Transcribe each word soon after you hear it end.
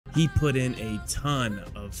He put in a ton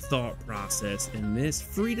of thought process in this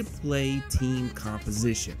free-to-play team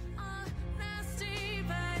composition.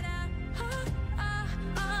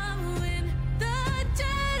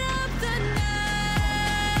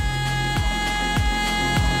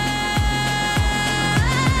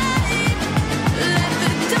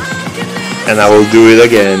 And I will do it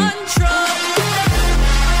again.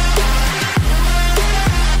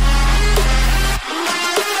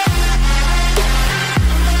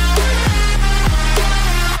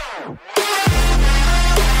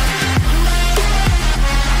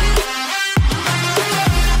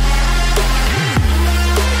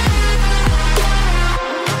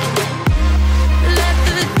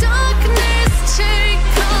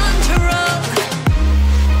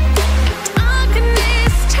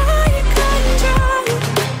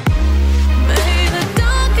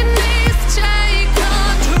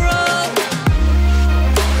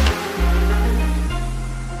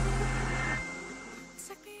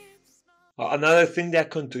 Another thing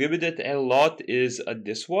that contributed a lot is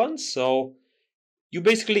this one. So you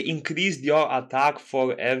basically increased your attack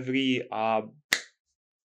for every 10%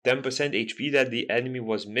 HP that the enemy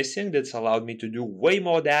was missing. That's allowed me to do way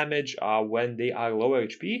more damage when they are lower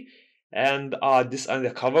HP. And this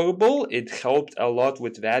unrecoverable, it helped a lot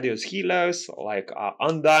with various healers like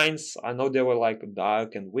Undines. I know there were like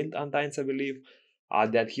Dark and Wind Undines, I believe,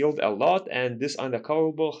 that healed a lot. And this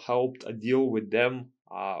unrecoverable helped deal with them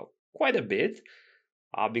quite a bit.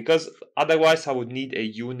 Because otherwise I would need a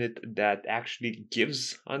unit that actually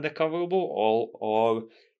gives unrecoverable or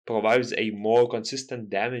provides a more consistent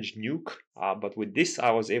damage nuke. But with this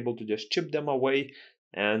I was able to just chip them away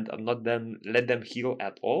and not let them heal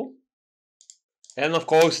at all. And of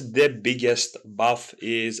course the biggest buff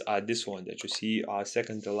is this one that you see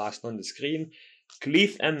second to last on the screen,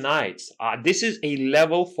 Cleave and Knights. This is a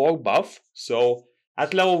level 4 buff, so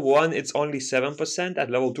at level 1 it's only 7%, at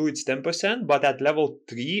level 2 it's 10%, but at level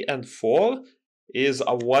 3 and 4 is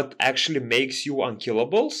what actually makes you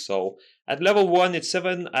unkillable. So at level 1 it's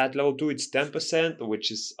 7, at level 2 it's 10%, which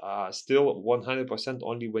is still 100%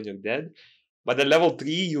 only when you're dead. But at level 3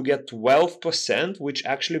 you get 12%, which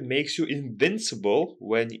actually makes you invincible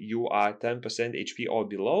when you are 10% HP or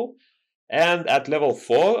below. And at level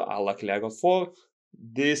 4, luckily I got 4,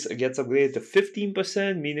 this gets upgraded to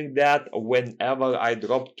 15%, meaning that whenever I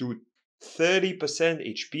drop to 30%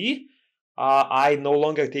 HP, I no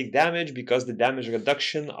longer take damage because the damage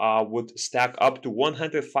reduction would stack up to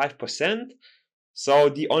 105%. So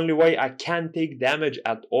the only way I can take damage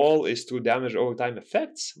at all is through damage over time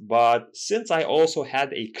effects. But since I also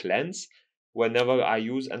had a cleanse whenever I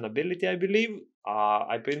use an ability, I believe,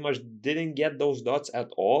 I pretty much didn't get those dots at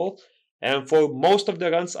all. And for most of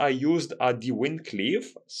the runs I used the Wind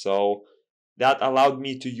Cleave, so that allowed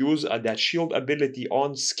me to use that shield ability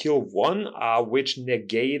on skill 1, which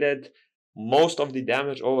negated most of the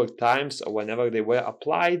damage over times whenever they were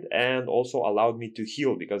applied, and also allowed me to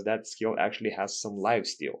heal because that skill actually has some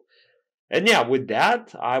lifesteal. And yeah, with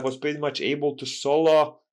that I was pretty much able to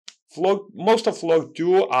solo most of floor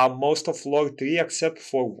 2, most of floor 3 except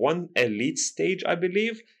for one elite stage, I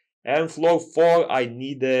believe. And floor 4 I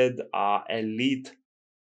needed I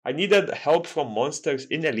needed help from monsters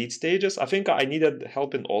in elite stages. I think I needed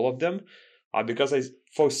help in all of them. Because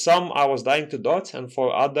for some I was dying to dots, and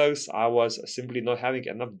for others I was simply not having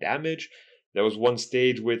enough damage. There was one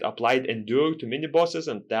stage with applied endure to mini bosses,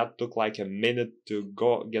 and that took like a minute to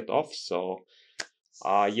get off. So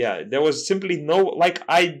yeah, there was simply no, like,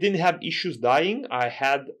 I didn't have issues dying. I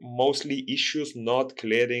had mostly issues not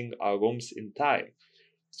clearing rooms in time.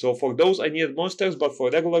 So for those I needed monsters, but for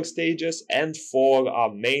regular stages and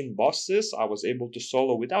for main bosses I was able to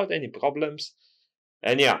solo without any problems.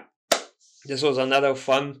 And yeah, this was another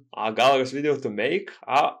fun GALAGOS video to make.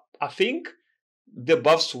 I think the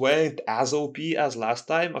buffs weren't as OP as last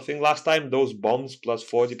time. I think last time those bombs plus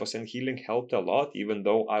 40% healing helped a lot, even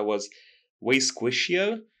though I was way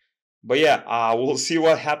squishier. But yeah, we'll see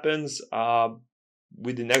what happens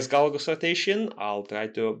with the next GALAGOS rotation. I'll try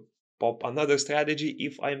to pop another strategy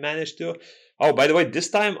if I manage to. Oh, by the way, this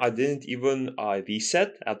time I didn't even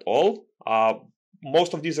reset at all.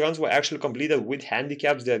 Most of these runs were actually completed with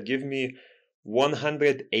handicaps that give me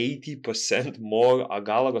 180% more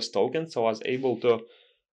GALAGOS tokens, so I was able to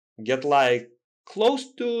get like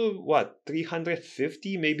close to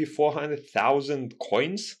 350, maybe 400,000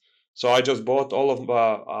 coins. So I just bought all of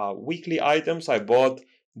weekly items. I bought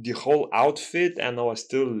the whole outfit, and I was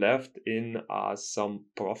still left in some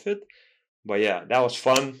profit. But yeah, that was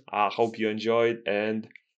fun. I hope you enjoyed, and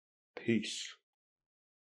peace.